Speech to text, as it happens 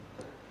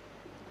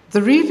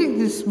The reading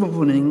this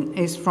morning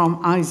is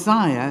from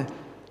Isaiah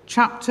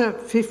chapter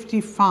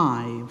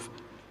 55,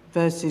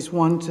 verses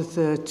 1 to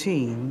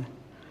 13,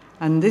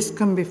 and this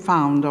can be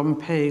found on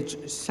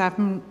page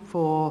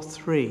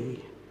 743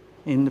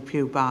 in the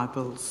Pew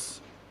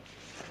Bibles.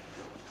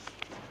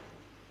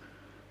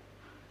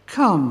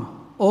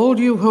 Come, all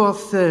you who are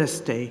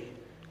thirsty,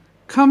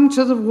 come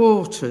to the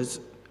waters,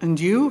 and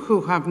you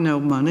who have no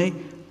money,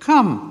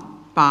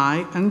 come,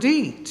 buy and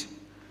eat.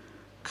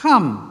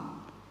 Come,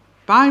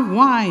 buy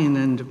wine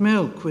and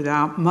milk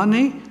without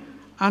money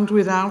and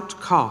without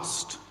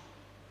cost.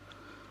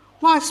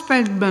 Why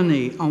spend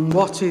money on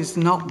what is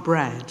not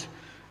bread,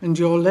 and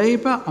your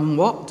labour on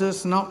what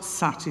does not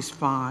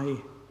satisfy?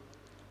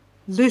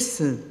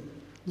 Listen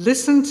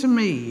to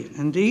me,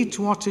 and eat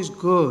what is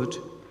good,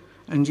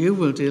 and you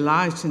will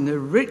delight in the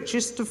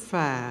richest of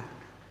fare.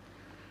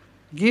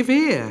 Give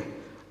ear,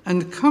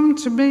 and come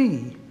to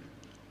me.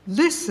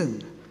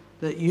 Listen,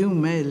 that you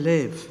may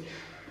live.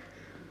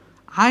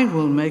 I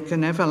will make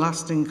an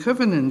everlasting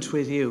covenant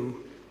with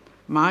you,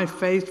 my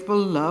faithful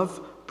love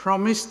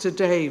promised to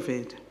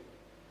David.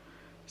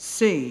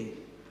 See,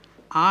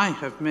 I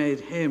have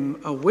made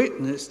him a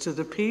witness to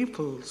the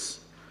peoples,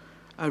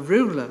 a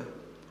ruler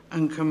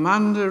and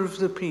commander of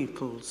the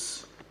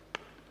peoples.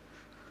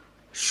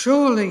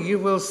 Surely you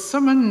will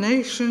summon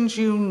nations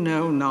you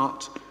know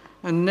not,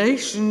 and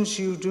nations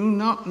you do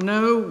not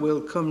know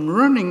will come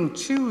running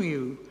to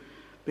you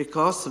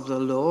because of the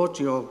Lord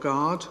your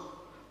God,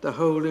 the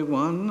Holy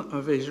One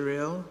of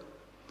Israel.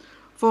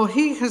 For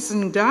he has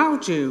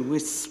endowed you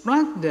with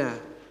splendor.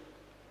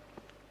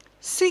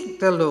 Seek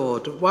the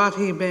Lord while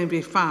he may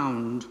be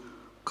found.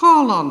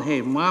 Call on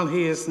him while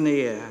he is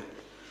near.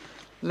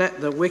 Let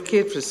the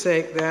wicked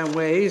forsake their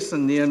ways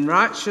and the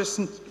unrighteous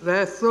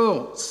their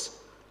thoughts.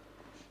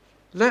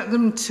 Let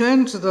them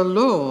turn to the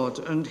Lord,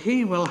 and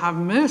he will have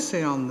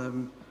mercy on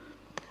them,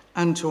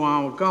 and to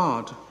our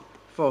God,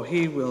 for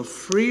he will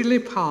freely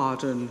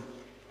pardon.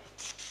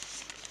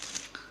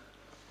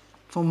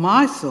 For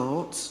my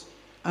thoughts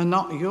are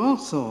not your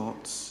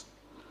thoughts,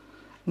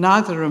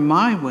 neither are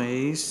my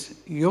ways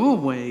your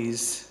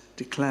ways,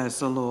 declares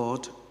the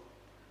Lord.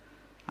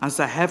 As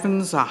the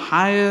heavens are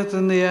higher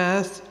than the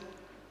earth,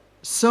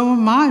 so are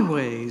my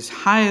ways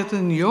higher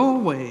than your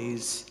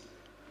ways,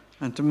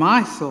 and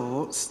my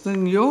thoughts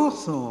than your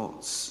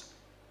thoughts.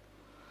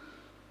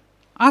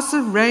 As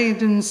the rain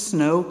and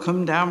snow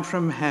come down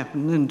from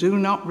heaven and do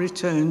not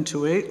return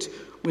to it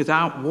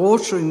without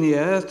watering the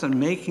earth and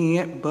making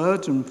it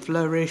bud and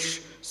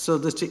flourish so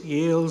that it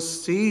yields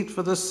seed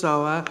for the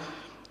sower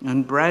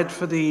and bread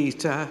for the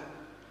eater,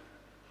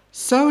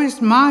 so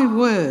is my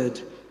word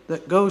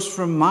that goes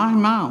from my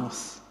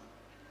mouth.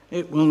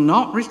 It will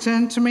not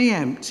return to me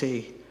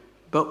empty,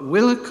 but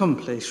will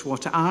accomplish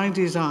what I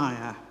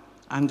desire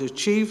and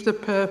achieve the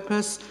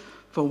purpose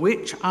for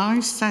which I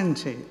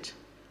sent it.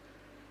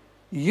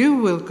 You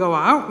will go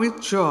out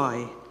with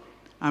joy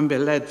and be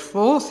led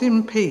forth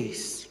in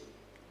peace.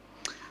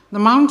 The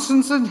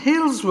mountains and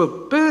hills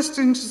will burst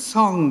into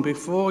song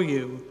before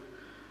you,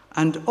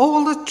 and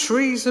all the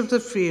trees of the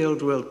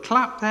field will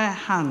clap their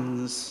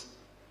hands.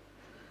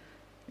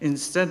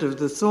 Instead of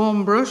the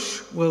thorn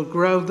bush will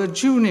grow the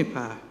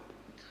juniper,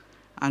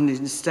 and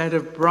instead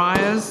of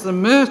briars the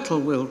myrtle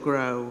will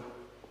grow.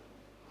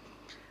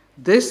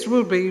 This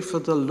will be for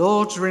the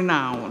Lord's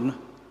renown,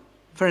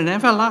 for an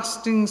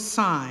everlasting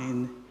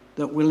sign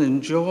that will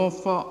endure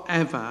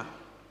forever.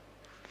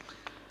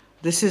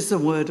 This is the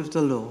word of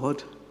the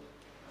Lord.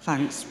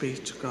 Thanks be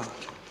to God.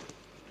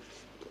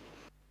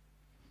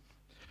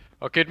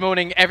 Well, good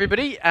morning,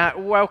 everybody.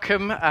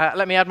 Welcome.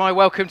 Let me add my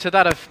welcome to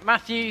that of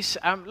Matthew's.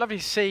 Lovely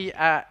to see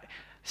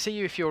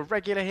you if you're a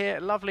regular here.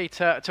 Lovely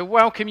to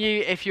welcome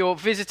you if you're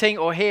visiting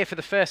or here for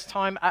the first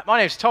time. My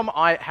name's Tom.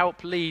 I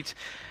help lead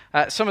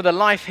some of the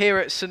life here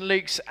at St.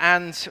 Luke's,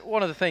 and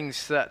one of the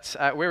things that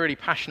we're really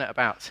passionate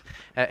about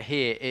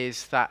here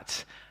is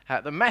that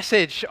the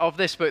message of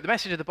this book, the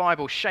message of the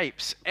Bible,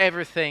 shapes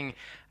everything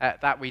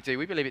that we do.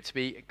 We believe it to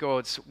be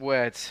God's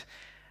word.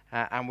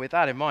 And with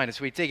that in mind, as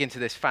we dig into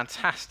this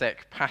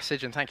fantastic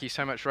passage, and thank you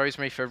so much,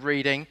 Rosemary, for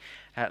reading,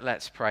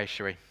 let's pray,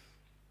 shall we?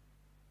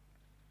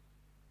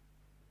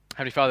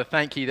 Heavenly Father,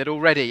 thank you that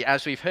already,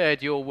 as we've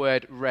heard your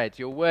word read,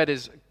 your word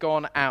has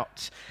gone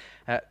out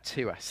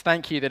to us.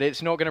 Thank you that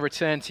it's not going to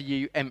return to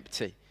you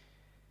empty.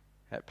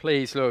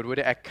 Please, Lord, would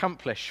it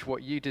accomplish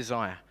what you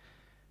desire?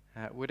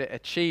 Would it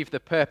achieve the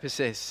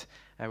purposes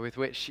with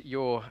which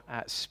you're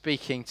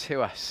speaking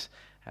to us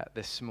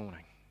this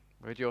morning?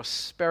 Would your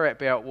Spirit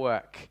be at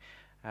work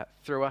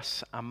through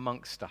us,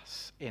 amongst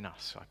us, in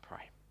us, I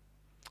pray.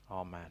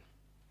 Amen.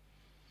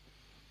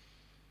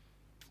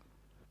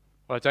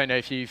 Well, I don't know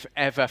if you've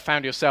ever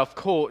found yourself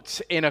caught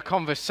in a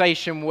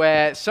conversation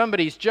where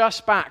somebody's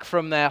just back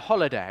from their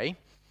holiday,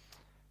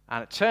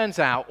 and it turns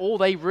out all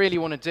they really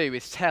want to do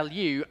is tell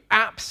you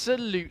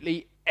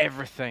absolutely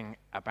everything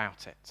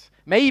about it.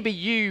 Maybe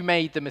you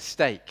made the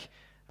mistake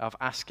of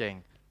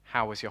asking,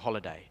 how was your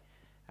holiday?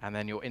 And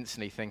then you're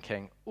instantly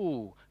thinking,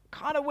 ooh,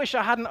 kind of wish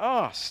I hadn't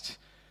asked.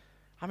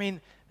 I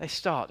mean, they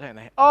start, don't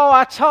they? Oh,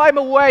 our time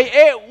away,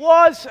 it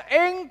was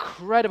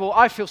incredible.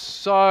 I feel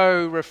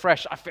so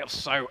refreshed. I feel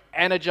so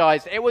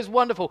energized. It was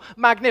wonderful,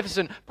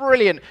 magnificent,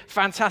 brilliant,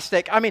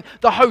 fantastic. I mean,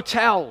 the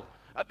hotel,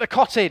 the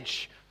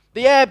cottage,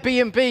 the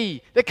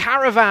Airbnb, the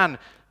caravan,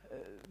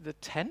 the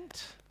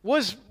tent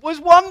was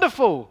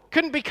wonderful.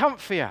 Couldn't be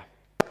comfier.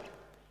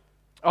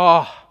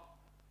 Oh,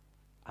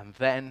 and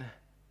then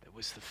there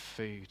was the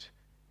food.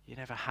 You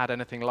never had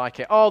anything like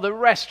it. Oh, the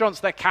restaurants,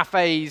 the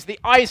cafes, the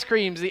ice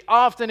creams, the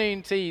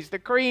afternoon teas, the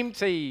cream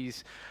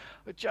teas.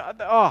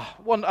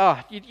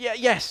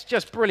 Yes,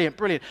 just brilliant,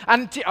 brilliant.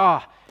 And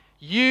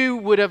you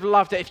would have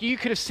loved it if you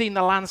could have seen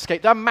the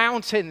landscape, the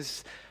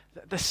mountains,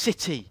 the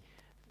city,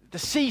 the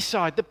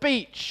seaside, the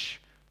beach.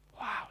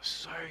 Wow,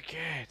 so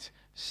good,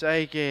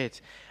 so good.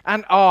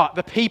 And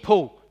the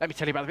people, let me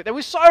tell you about them. They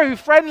were so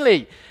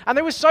friendly, and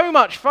they were so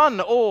much fun.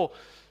 Or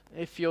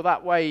if you're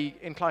that way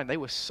inclined, they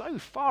were so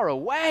far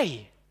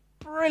away.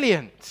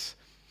 Brilliant.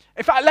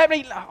 In fact,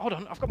 hold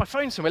on, I've got my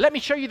phone somewhere. Let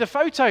me show you the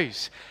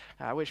photos.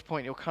 At which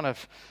point you're kind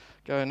of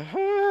going,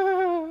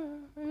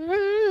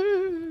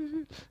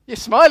 you're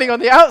smiling on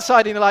the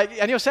outside,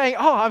 and you're saying,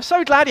 oh, I'm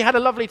so glad you had a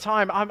lovely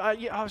time.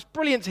 I was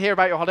brilliant to hear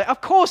about your holiday.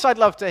 Of course I'd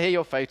love to hear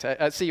your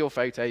see your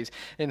photos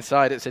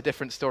inside. It's a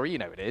different story. You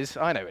know it is.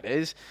 I know it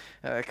is.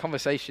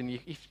 Conversation, you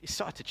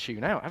started to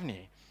tune out, haven't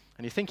you?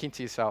 And you're thinking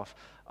to yourself,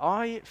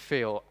 I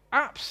feel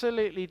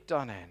absolutely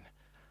done in.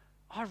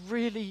 I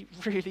really,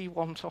 really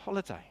want a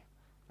holiday.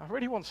 I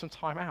really want some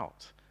time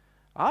out.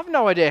 I have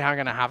no idea how I'm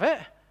going to have it.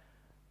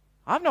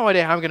 I have no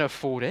idea how I'm going to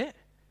afford it.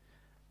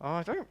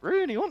 I don't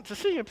really want to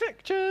see your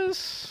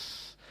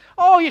pictures.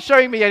 Oh, you're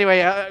showing me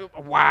anyway.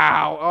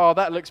 Wow. Oh,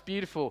 that looks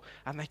beautiful.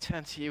 And they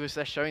turn to you as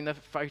they're showing the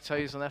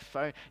photos on their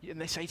phone. And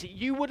they say to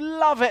you, you would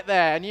love it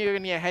there. And you're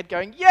in your head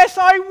going, yes,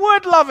 I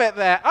would love it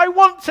there. I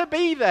want to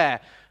be there.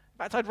 In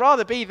fact, I'd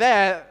rather be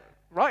there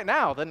right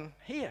now than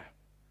here.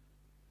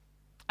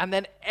 And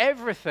then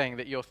everything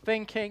that you're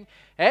thinking,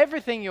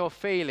 everything you're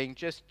feeling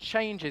just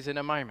changes in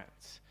a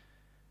moment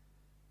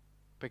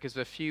because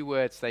of a few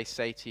words they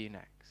say to you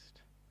next.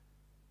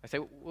 They say,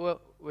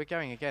 well, we're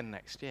going again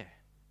next year.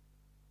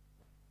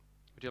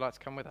 Would you like to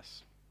come with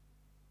us?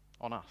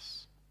 On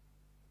us.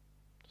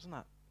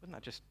 Wouldn't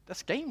that just,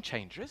 that's a game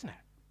changer, isn't it?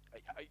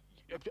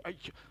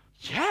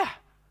 Yeah.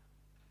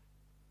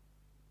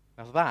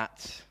 Now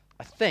that,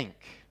 I think,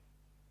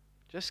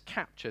 just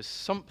captures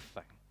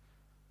something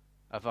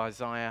of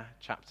Isaiah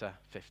chapter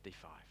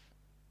 55.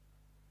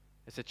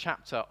 It's a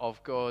chapter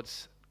of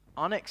God's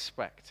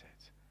unexpected,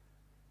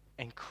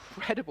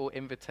 incredible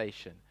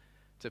invitation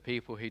to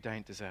people who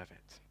don't deserve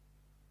it.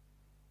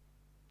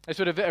 It's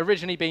would have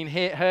originally been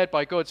heard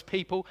by God's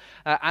people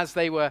as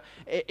they were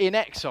in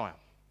exile,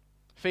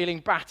 feeling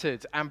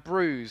battered and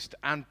bruised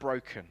and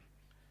broken,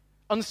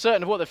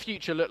 uncertain of what the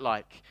future looked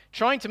like,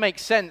 trying to make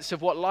sense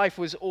of what life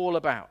was all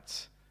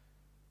about.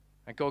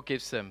 And God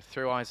gives them,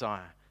 through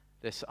Isaiah,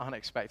 this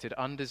unexpected,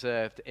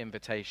 undeserved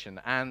invitation.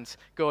 And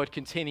God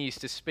continues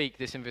to speak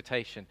this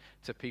invitation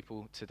to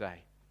people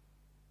today.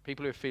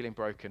 People who are feeling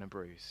broken and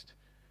bruised.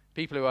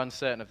 People who are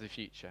uncertain of the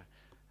future.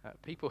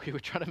 People who are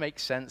trying to make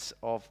sense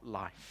of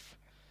life.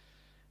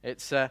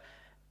 It's an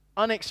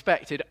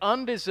unexpected,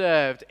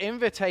 undeserved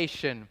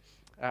invitation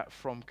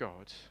from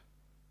God.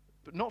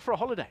 But not for a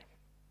holiday.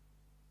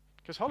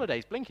 Because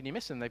holidays, blink and you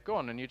miss them, they've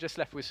gone, and you're just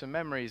left with some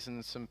memories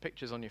and some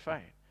pictures on your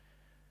phone.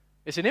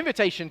 It's an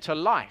invitation to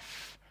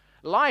life.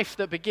 Life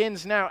that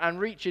begins now and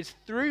reaches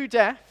through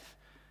death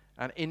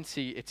and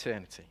into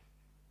eternity.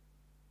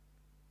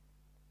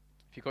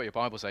 If you've got your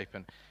Bibles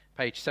open,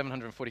 page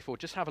 744,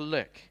 just have a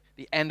look.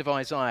 The end of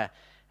Isaiah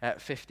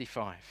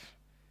 55.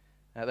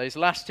 Those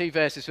last two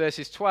verses,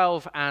 verses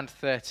 12 and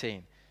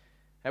 13.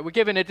 We're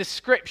given a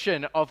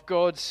description of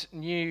God's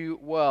new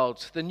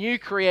world, the new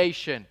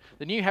creation,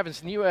 the new heavens,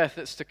 the new earth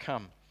that's to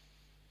come.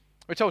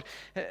 We're told,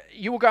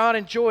 you will go out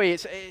and enjoy.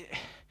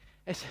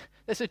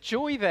 There's a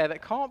joy there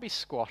that can't be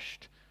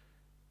squashed.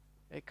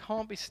 It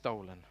can't be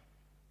stolen.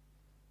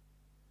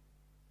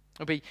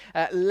 It'll be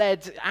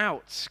led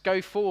out,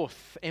 go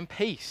forth in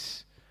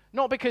peace.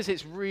 Not because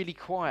it's really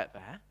quiet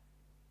there,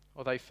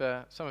 although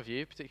for some of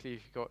you, particularly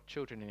if you've got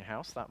children in your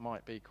house, that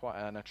might be quite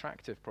an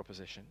attractive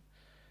proposition.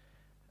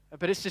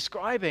 But it's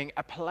describing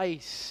a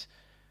place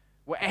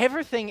where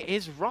everything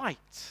is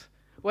right,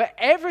 where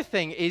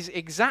everything is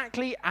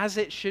exactly as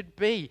it should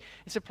be.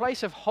 It's a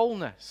place of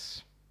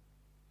wholeness.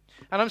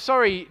 And I'm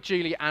sorry,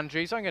 Julie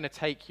Andrews, I'm going to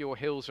take your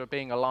hills of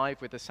being alive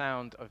with the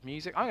sound of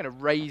music. I'm going to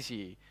raise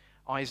you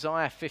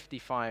Isaiah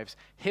 55's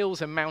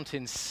hills and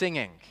mountains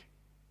singing.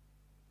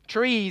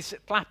 Trees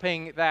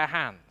clapping their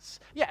hands.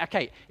 Yeah,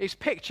 okay, it's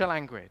picture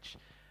language.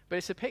 But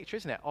it's a picture,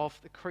 isn't it, of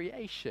the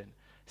creation,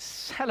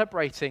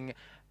 celebrating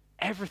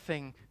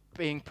everything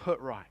being put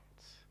right.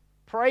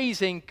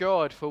 Praising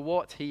God for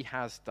what he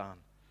has done.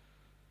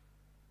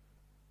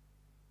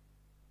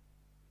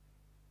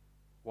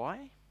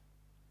 Why?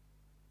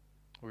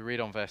 We read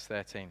on verse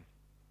 13.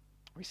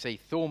 We see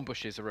thorn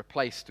bushes are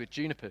replaced with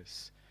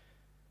junipers.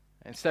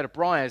 Instead of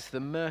briars, the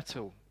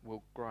myrtle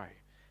will grow.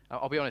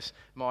 I'll be honest,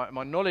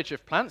 my knowledge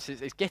of plants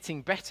is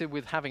getting better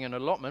with having an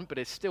allotment, but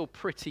it's still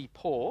pretty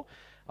poor.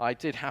 I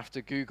did have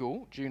to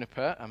Google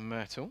juniper and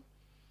myrtle.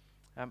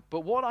 But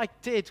what I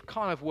did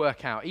kind of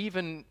work out,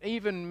 even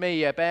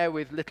me, a bear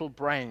with little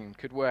brain,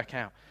 could work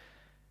out.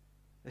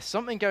 There's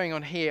something going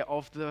on here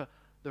of the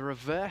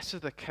reverse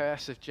of the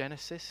curse of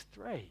Genesis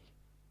 3. Do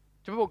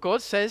you remember what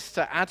God says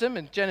to Adam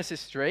in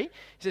Genesis 3? He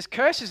says,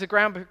 "Curse is the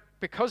ground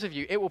because of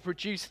you. It will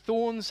produce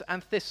thorns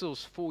and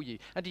thistles for you."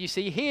 And do you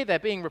see here they're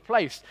being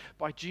replaced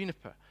by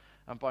juniper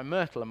and by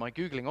myrtle, and my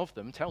Googling of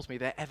them tells me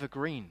they're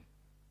evergreen.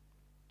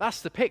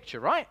 That's the picture,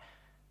 right?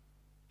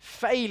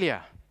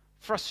 Failure,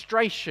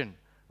 frustration,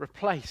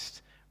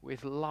 replaced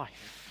with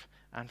life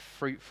and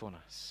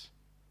fruitfulness.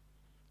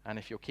 And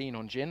if you're keen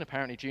on gin,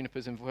 apparently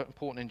juniper's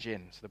important in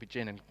gin, so there'll be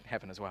gin in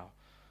heaven as well.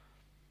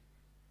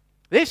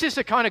 This is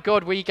the kind of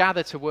God we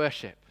gather to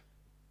worship.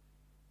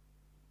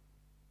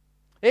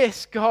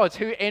 This God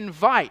who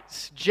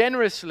invites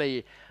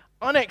generously,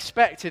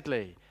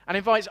 unexpectedly, and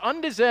invites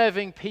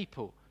undeserving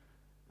people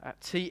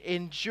to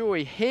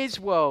enjoy his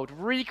world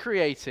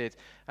recreated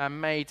and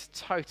made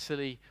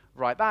totally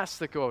right. That's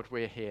the God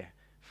we're here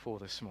for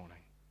this morning.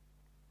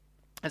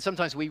 And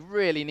sometimes we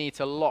really need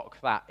to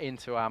lock that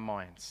into our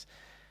minds.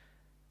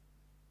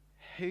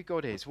 Who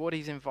God is, what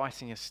he's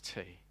inviting us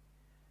to.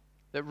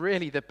 That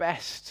really the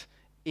best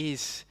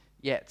is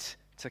yet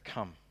to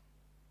come.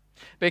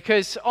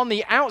 Because on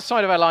the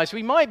outside of our lives,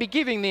 we might be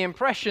giving the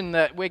impression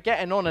that we're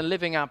getting on and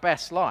living our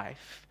best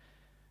life.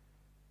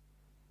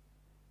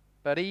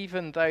 But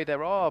even though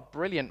there are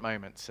brilliant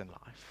moments in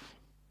life,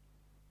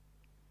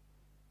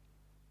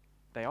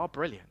 they are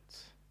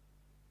brilliant.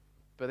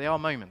 But they are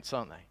moments,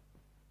 aren't they?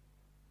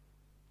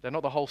 They're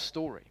not the whole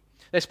story.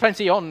 There's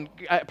plenty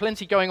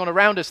going on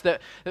around us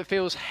that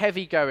feels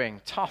heavy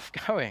going, tough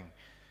going.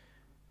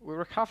 We're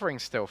recovering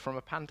still from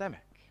a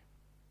pandemic.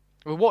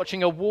 We're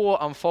watching a war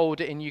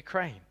unfold in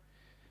Ukraine.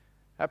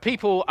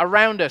 People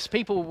around us,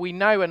 people we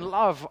know and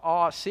love,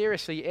 are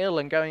seriously ill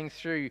and going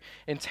through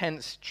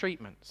intense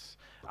treatments.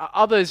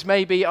 Others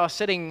maybe are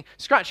sitting,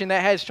 scratching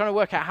their heads, trying to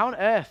work out how on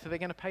earth are they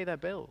going to pay their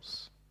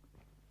bills.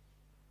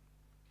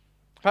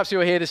 Perhaps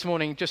you're here this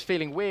morning just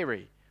feeling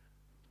weary,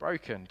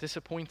 broken,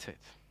 disappointed.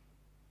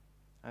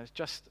 And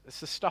it's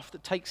the stuff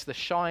that takes the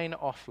shine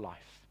off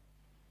life.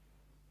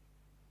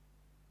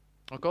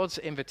 Well, God's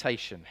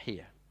invitation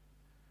here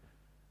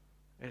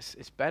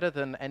is better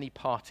than any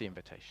party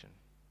invitation,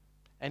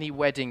 any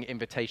wedding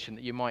invitation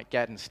that you might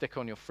get and stick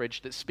on your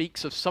fridge that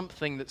speaks of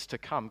something that's to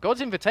come.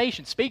 God's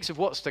invitation speaks of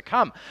what's to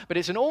come, but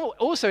it's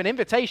also an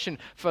invitation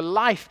for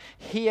life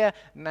here,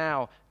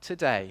 now,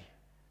 today,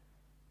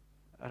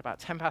 at about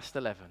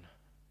 11:10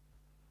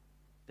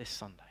 this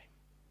Sunday.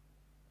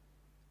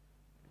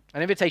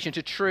 An invitation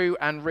to true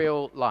and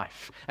real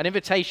life. An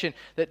invitation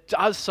that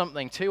does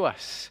something to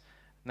us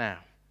now.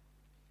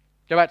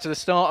 Go back to the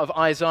start of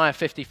Isaiah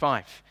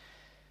 55.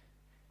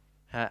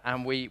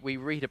 And we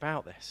read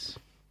about this.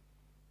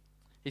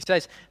 He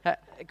says,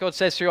 God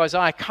says through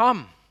Isaiah,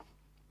 "Come.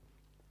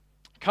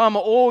 Come,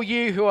 all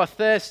you who are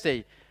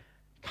thirsty.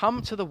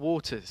 Come to the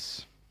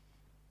waters.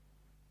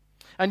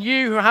 And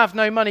you who have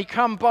no money,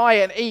 come buy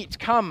and eat.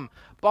 Come,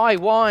 buy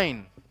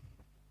wine."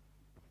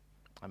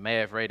 I may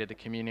have raided the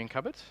communion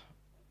cupboard.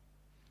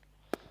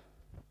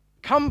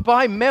 "Come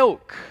buy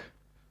milk."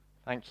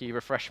 Thank you,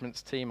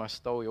 refreshments team. I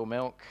stole your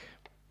milk.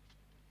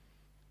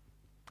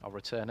 I'll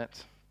return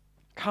it.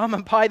 Come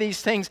and buy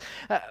these things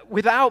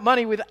without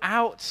money,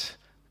 without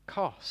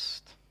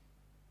cost.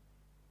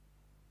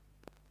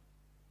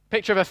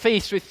 Picture of a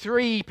feast with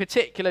 3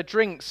 particular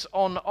drinks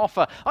on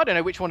offer. I don't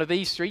know which one of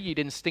these 3 you'd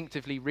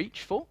instinctively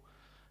reach for.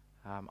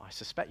 I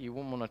suspect you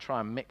wouldn't want to try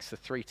and mix the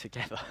 3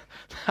 together.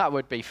 That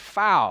would be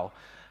foul.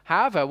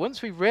 However,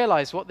 once we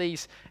realize what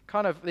these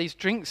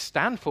drinks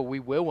stand for, we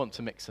will want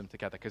to mix them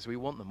together because we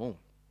want them all.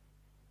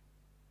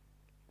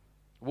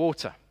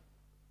 Water.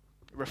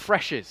 It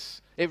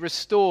refreshes. It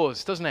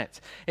restores, doesn't it?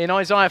 In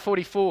Isaiah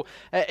 44,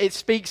 it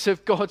speaks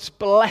of God's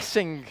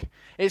blessing.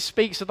 It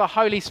speaks of the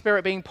Holy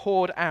Spirit being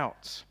poured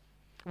out.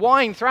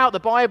 Wine throughout the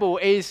Bible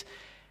is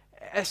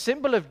a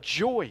symbol of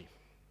joy.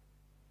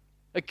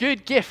 A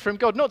good gift from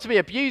God, not to be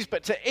abused,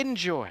 but to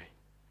enjoy.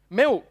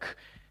 Milk,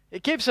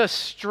 it gives us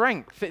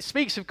strength. It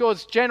speaks of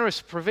God's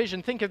generous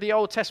provision. Think of the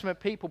Old Testament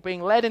people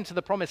being led into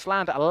the promised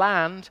land, a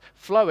land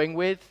flowing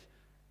with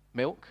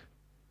milk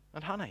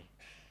and honey.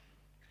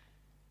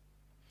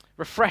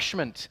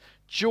 Refreshment,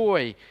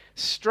 joy,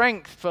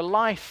 strength for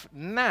life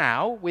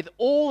now with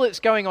all that's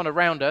going on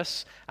around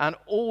us and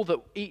all that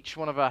each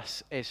one of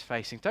us is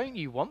facing. Don't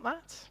you want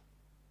that?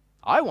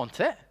 I want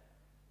it.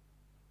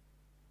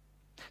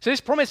 So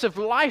this promise of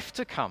life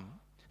to come,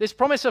 this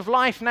promise of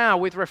life now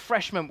with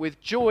refreshment,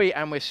 with joy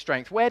and with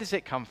strength, where does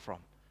it come from?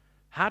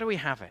 How do we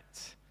have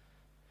it?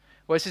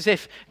 Well, it's as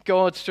if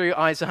God, through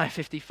Isaiah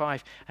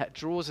 55,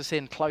 draws us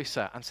in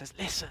closer and says,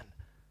 listen.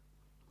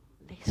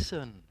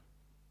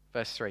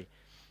 Verse 3,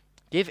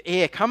 "Give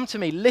ear, come to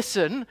me,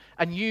 listen,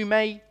 and you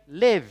may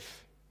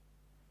live.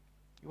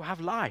 You will have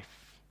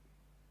life.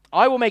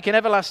 I will make an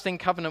everlasting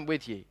covenant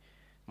with you,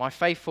 my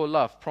faithful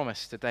love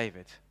promised to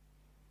David.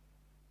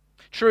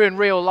 True in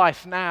real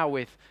life now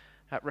with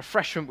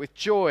refreshment, with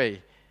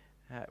joy,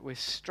 with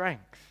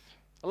strength.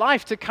 A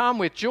life to come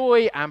with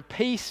joy and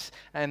peace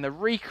and the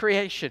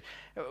recreation.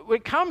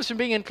 It comes from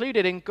being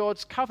included in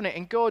God's covenant,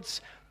 in God's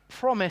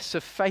promise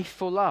of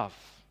faithful love.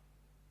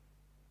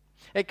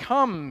 It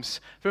comes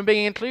from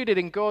being included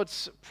in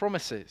God's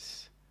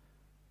promises.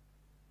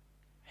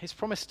 His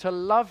promise to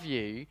love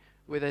you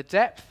with a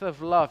depth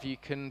of love you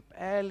can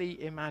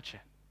barely imagine.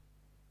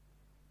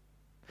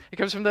 It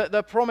comes from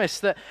the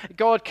promise that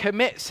God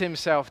commits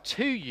himself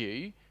to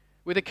you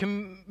with a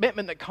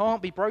commitment that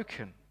can't be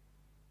broken.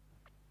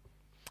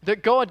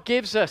 That God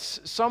gives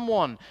us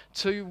someone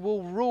who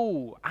will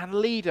rule and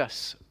lead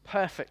us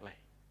perfectly.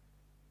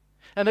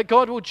 And that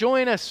God will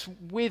join us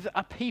with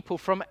a people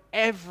from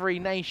every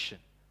nation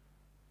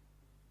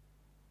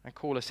and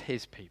call us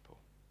his people.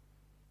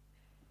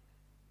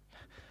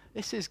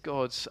 This is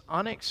God's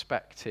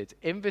unexpected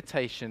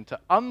invitation to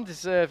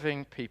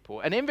undeserving people,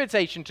 an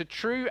invitation to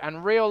true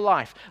and real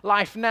life,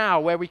 life now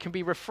where we can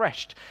be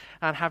refreshed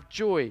and have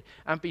joy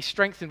and be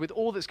strengthened with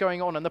all that's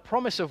going on and the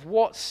promise of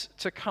what's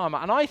to come.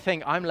 And I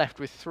think I'm left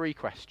with 3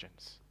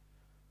 questions.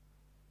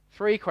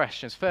 3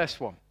 questions. First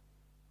one,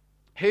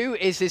 who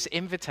is this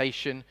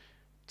invitation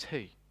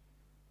to?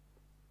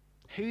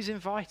 Who's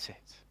invited?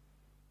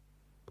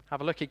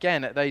 Have a look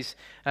again at those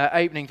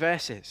opening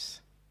verses.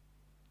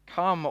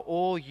 Come,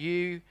 all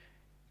you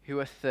who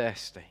are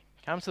thirsty.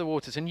 Come to the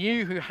waters, and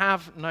you who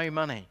have no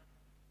money.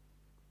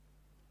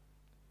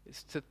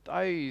 It's to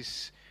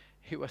those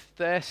who are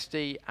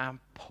thirsty and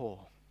poor.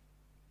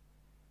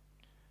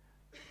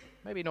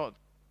 Maybe not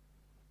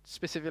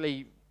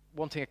specifically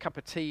wanting a cup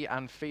of tea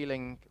and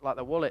feeling like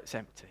the wallet's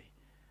empty,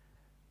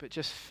 but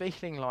just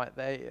feeling like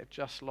they have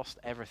just lost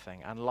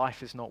everything and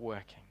life is not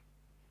working.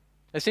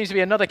 There seems to be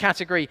another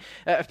category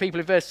of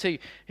people in verse 2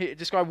 who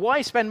describe,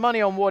 why spend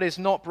money on what is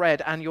not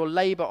bread and your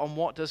labor on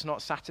what does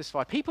not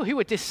satisfy? People who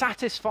are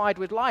dissatisfied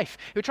with life,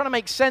 who are trying to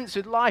make sense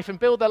with life and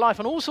build their life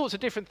on all sorts of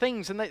different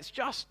things, and it's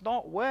just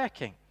not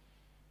working.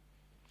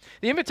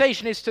 The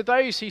invitation is to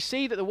those who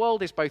see that the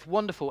world is both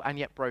wonderful and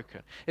yet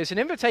broken. It's an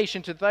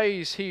invitation to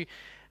those who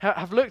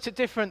have looked at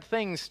different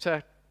things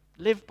to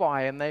live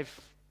by and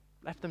they've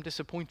left them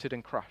disappointed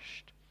and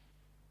crushed.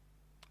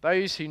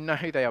 Those who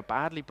know they are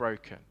badly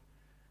broken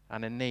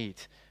and in need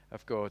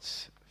of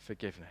God's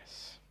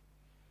forgiveness.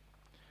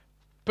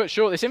 But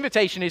sure, this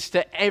invitation is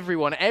to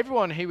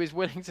everyone who is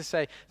willing to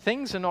say,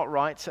 things are not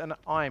right and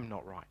I'm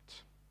not right.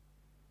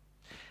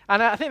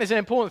 And I think there's an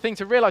important thing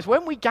to realize.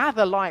 When we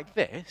gather like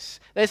this,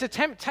 there's a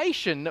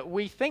temptation that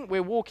we think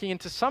we're walking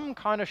into some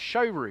kind of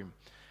showroom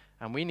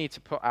and we need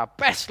to put our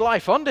best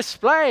life on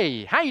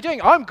display. How are you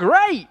doing? I'm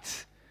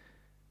great.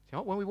 You know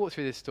what? When we walk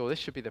through this door, this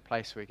should be the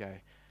place where we go,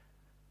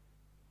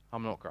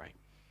 I'm not great.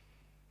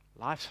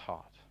 Life's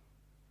hard.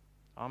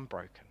 I'm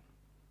broken.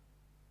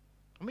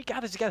 When we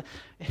gather together,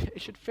 it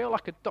should feel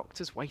like a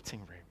doctor's waiting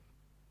room,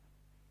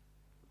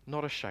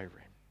 not a showroom.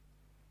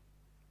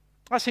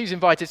 That's who's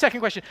invited.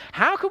 Second question,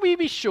 how can we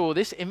be sure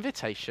this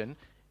invitation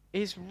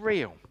is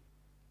real?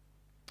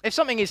 If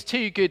something is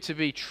too good to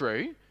be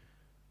true,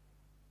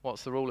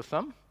 what's the rule of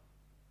thumb?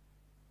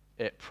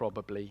 It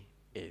probably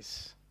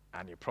is.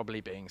 And you're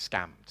probably being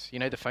scammed. You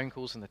know, the phone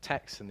calls and the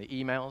texts and the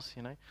emails,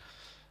 you know.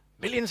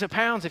 Millions of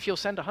pounds if you'll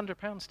send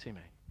 £100 to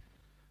me.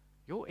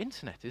 Your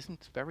internet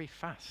isn't very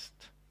fast.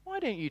 Why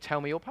don't you tell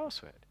me your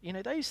password? You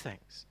know, those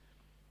things.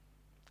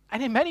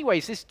 And in many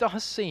ways, this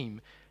does seem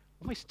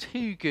almost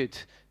too good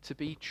to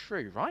be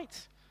true,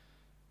 right?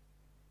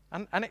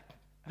 And it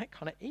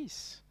kind of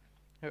is.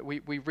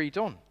 We read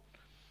on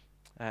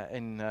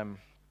in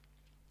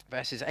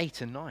verses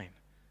 8 and 9.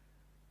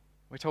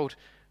 We're told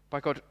by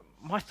God,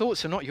 my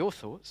thoughts are not your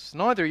thoughts,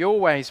 neither are your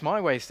ways my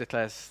ways,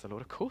 declares the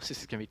Lord. Of course this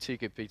is going to be too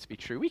good to be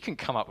true. We can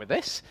come up with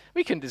this.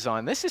 We can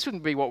design this. This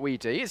wouldn't be what we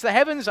do. It's the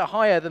heavens are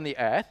higher than the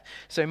earth,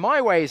 so my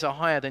ways are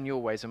higher than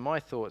your ways, and my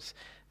thoughts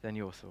than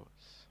your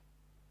thoughts.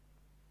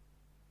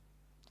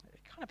 It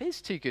kind of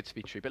is too good to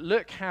be true, but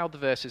look how the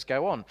verses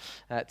go on,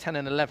 10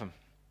 and 11.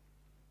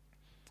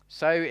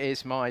 So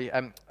is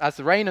my, as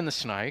the rain and the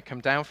snow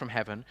come down from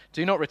heaven,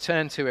 do not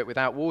return to it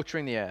without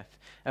watering the earth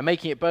and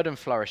making it bud and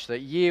flourish, that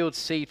it yields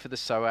seed for the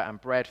sower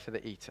and bread for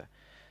the eater.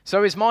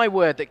 So is my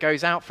word that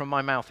goes out from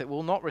my mouth. It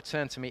will not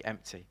return to me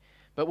empty,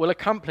 but will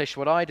accomplish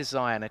what I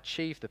desire and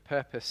achieve the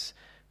purpose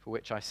for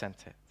which I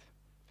sent it.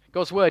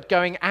 God's word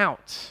going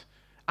out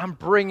and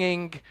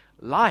bringing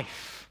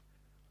life.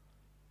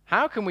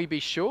 How can we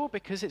be sure?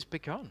 Because it's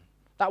begun.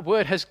 That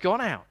word has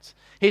gone out.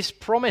 His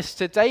promise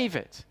to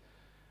David,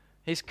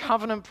 his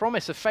covenant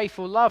promise of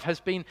faithful love, has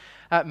been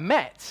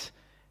met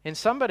in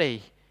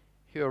somebody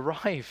who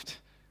arrived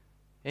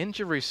in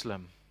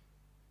Jerusalem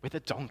with a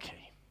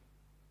donkey.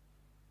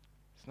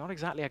 It's not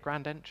exactly a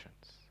grand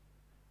entrance.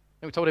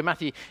 And we told in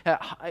Matthew,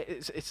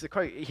 it's the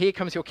quote, here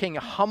comes your king,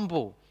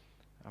 humble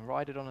and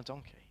riding on a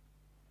donkey.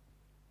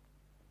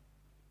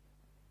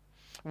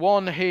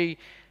 One who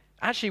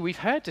actually we've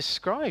heard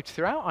described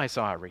throughout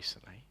Isaiah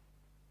recently.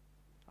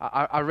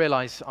 I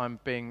realize I'm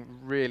being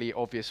really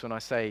obvious when I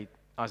say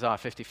Isaiah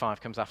 55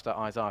 comes after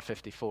Isaiah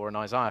 54, and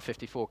Isaiah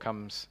 54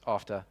 comes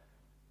after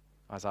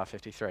Isaiah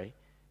 53.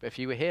 But if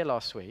you were here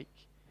last week,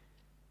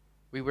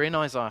 we were in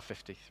Isaiah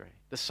 53,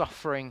 the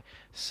suffering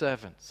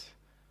servant,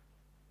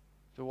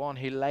 the one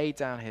who laid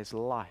down his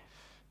life,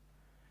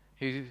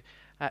 who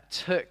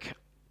took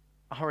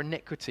our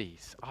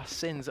iniquities, our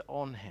sins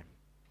on him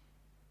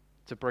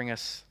to bring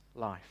us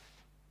life.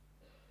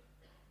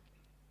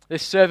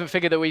 This servant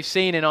figure that we've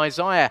seen in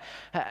Isaiah,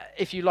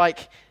 if you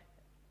like,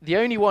 the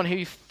only one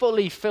who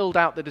fully filled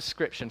out the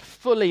description,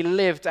 fully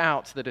lived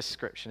out the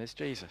description is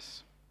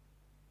Jesus.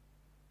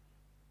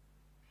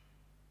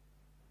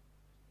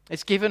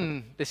 It's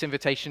given this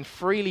invitation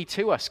freely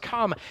to us.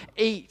 Come,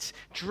 eat,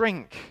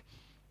 drink.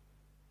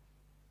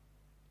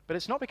 But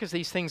it's not because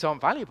these things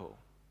aren't valuable.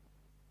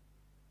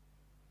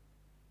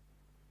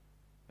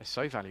 They're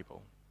so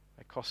valuable.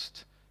 They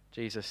cost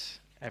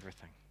Jesus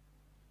everything.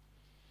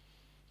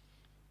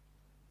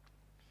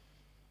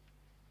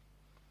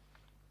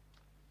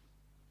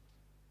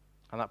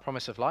 And that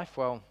promise of life,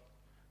 well,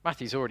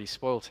 Matthew's already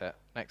spoilt it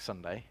next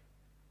Sunday.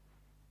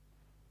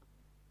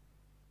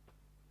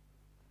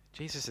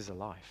 Jesus is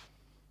alive.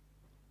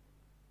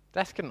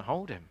 Death couldn't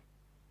hold him.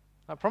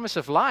 That promise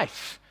of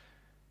life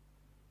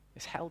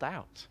is held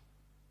out.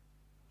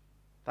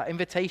 That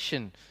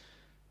invitation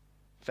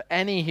for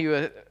any who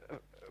are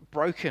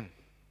broken,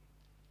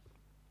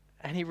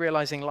 any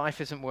realizing life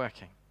isn't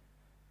working.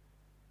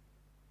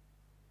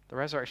 The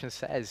resurrection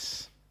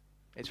says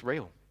it's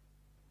real.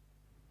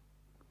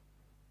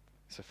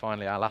 So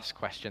finally, our last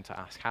question to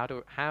ask, how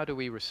do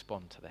we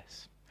respond to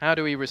this? How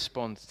do we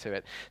respond to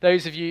it?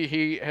 Those of you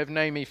who have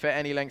known me for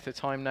any length of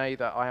time know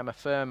that I am a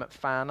firm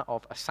fan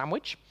of a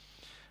sandwich.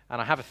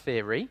 And I have a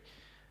theory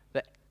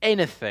that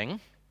anything,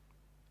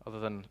 other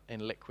than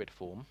in liquid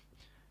form,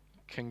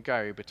 can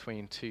go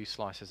between two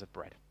slices of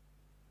bread.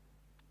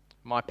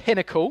 My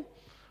pinnacle,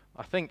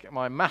 I think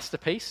my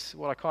masterpiece,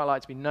 what I quite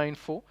like to be known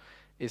for,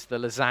 is the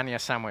lasagna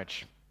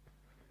sandwich.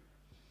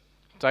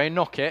 Don't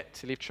knock it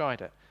till you've tried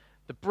it.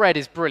 The bread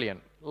is brilliant,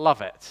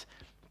 love it,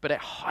 but it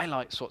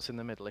highlights what's in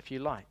the middle, if you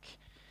like.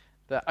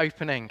 The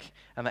opening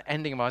and the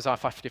ending of Isaiah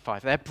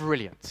 55, they're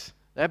brilliant,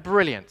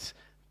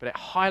 but it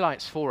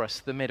highlights for us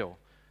the middle,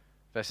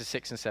 verses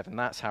 6 and 7.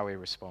 That's how we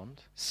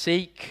respond.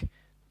 Seek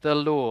the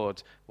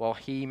Lord while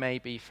he may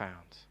be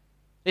found.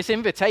 This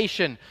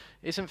invitation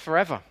isn't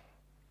forever.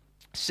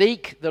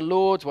 Seek the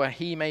Lord where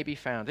he may be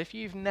found. If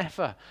you've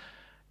never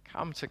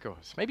come to God,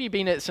 maybe you've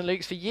been at St.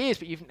 Luke's for years,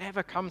 but you've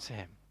never come to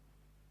him,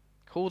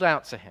 called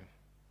out to him,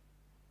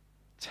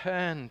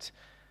 turned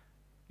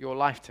your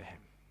life to him,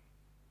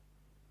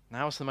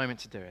 now's the moment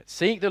to do it.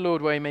 Seek the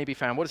Lord where he may be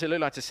found. What does it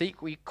look like to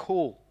seek? We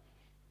call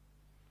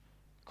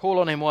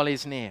on him while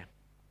he's near.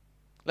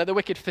 Let the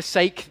wicked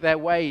forsake their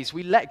ways.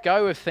 We let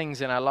go of things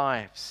in our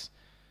lives.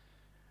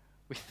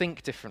 We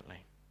think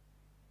differently.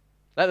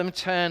 Let them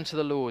turn to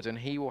the Lord, and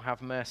he will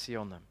have mercy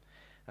on them,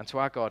 and to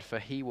our God, for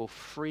he will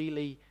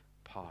freely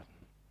pardon.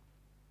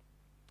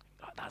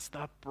 That's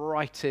the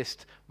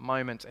brightest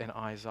moment in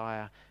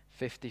Isaiah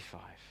 55.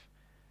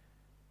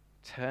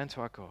 Turn to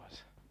our God.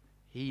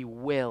 He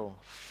will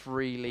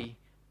freely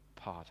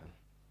pardon.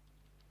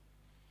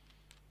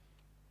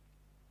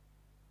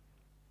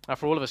 Now,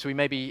 for all of us, we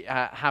maybe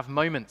have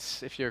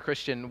moments, if you're a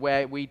Christian,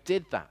 where we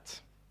did that.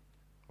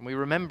 And we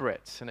remember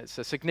it, and it's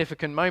a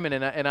significant moment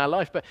in our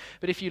life. But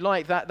if you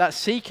like, that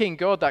seeking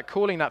God, that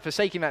calling, that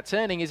forsaking, that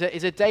turning is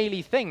a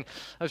daily thing.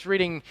 I was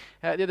reading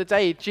the other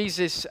day,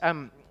 Jesus'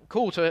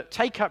 call to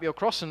take up your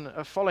cross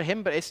and follow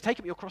him, but it's take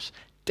up your cross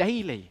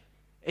daily.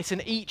 It's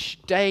an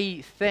each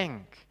day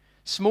thing.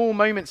 Small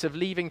moments of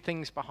leaving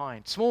things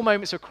behind. Small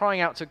moments of crying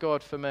out to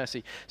God for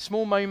mercy.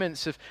 Small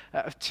moments of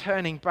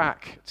turning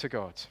back to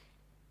God.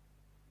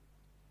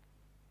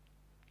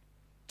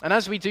 And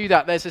as we do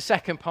that, there's a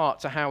second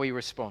part to how we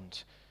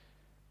respond.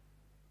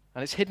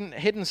 And it's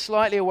hidden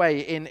slightly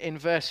away in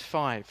verse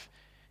 5.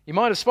 You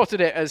might have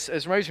spotted it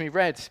as Rosemary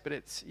read,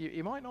 but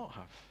you might not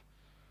have.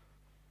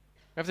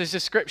 We have this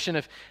description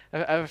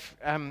of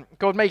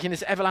God making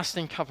this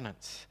everlasting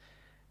covenant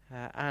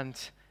and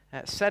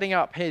setting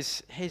up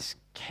his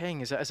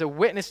king as a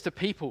witness to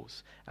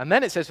peoples. And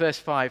then it says, verse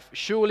 5,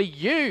 surely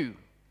you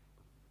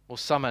will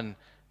summon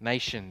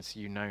nations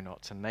you know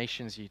not, and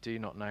nations you do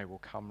not know will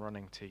come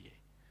running to you.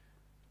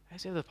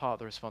 There's the other part of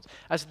the response.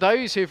 As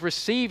those who've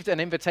received an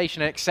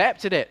invitation and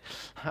accepted it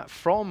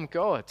from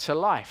God to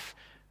life,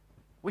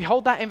 we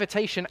hold that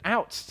invitation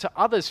out to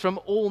others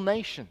from all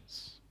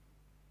nations.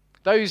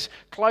 Those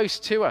close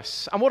to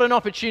us. And what an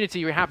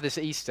opportunity we have this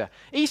Easter.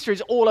 Easter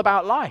is all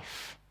about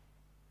life.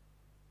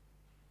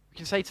 We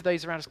can say to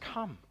those around us,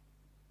 come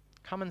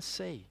and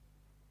see.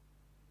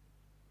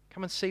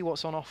 Come and see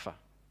what's on offer.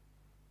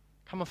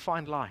 Come and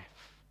find life.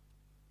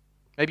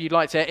 Maybe you'd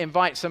like to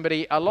invite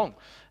somebody along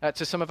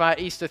to some of our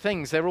Easter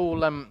things. They're all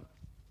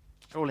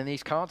all in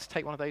these cards,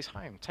 take one of those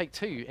home. Take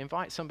 2,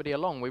 invite somebody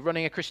along. We're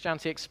running a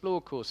Christianity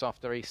Explore course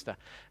after Easter.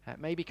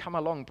 Maybe come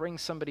along, bring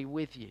somebody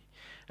with you.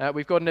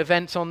 We've got an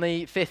event on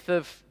the 5th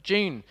of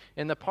June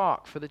in the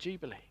park for the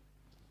Jubilee.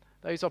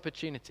 Those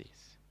opportunities.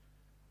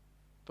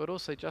 But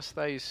also just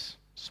those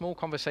small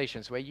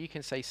conversations where you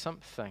can say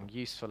something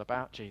useful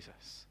about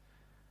Jesus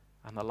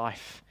and the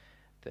life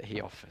that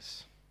he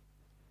offers.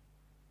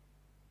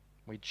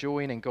 We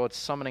join in God's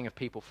summoning of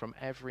people from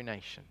every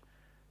nation,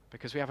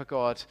 because we have a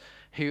God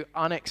who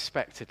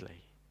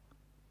unexpectedly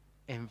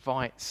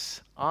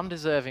invites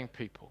undeserving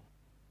people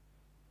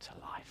to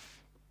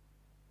life.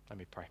 Let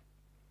me pray.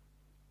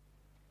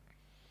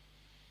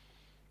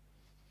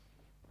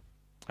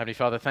 Heavenly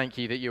Father, thank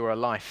you that you are a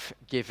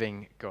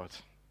life-giving God.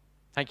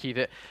 Thank you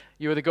that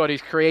you are the God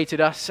who's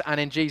created us, and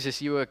in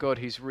Jesus you are a God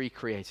who's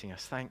recreating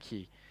us. Thank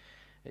you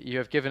that you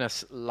have given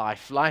us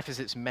life as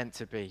it's meant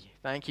to be.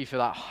 Thank you for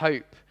that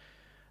hope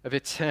of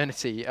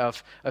eternity,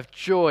 of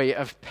joy,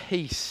 of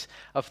peace,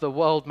 of the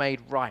world made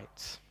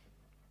right.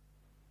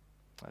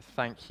 I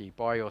thank you,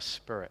 by your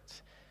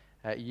Spirit,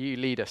 you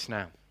lead us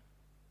now.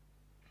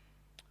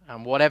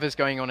 And whatever's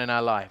going on in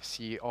our lives,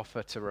 you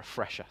offer to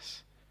refresh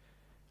us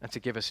and to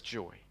give us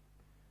joy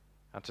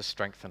and to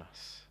strengthen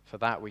us. For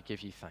that we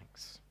give you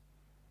thanks.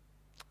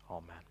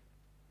 Amen.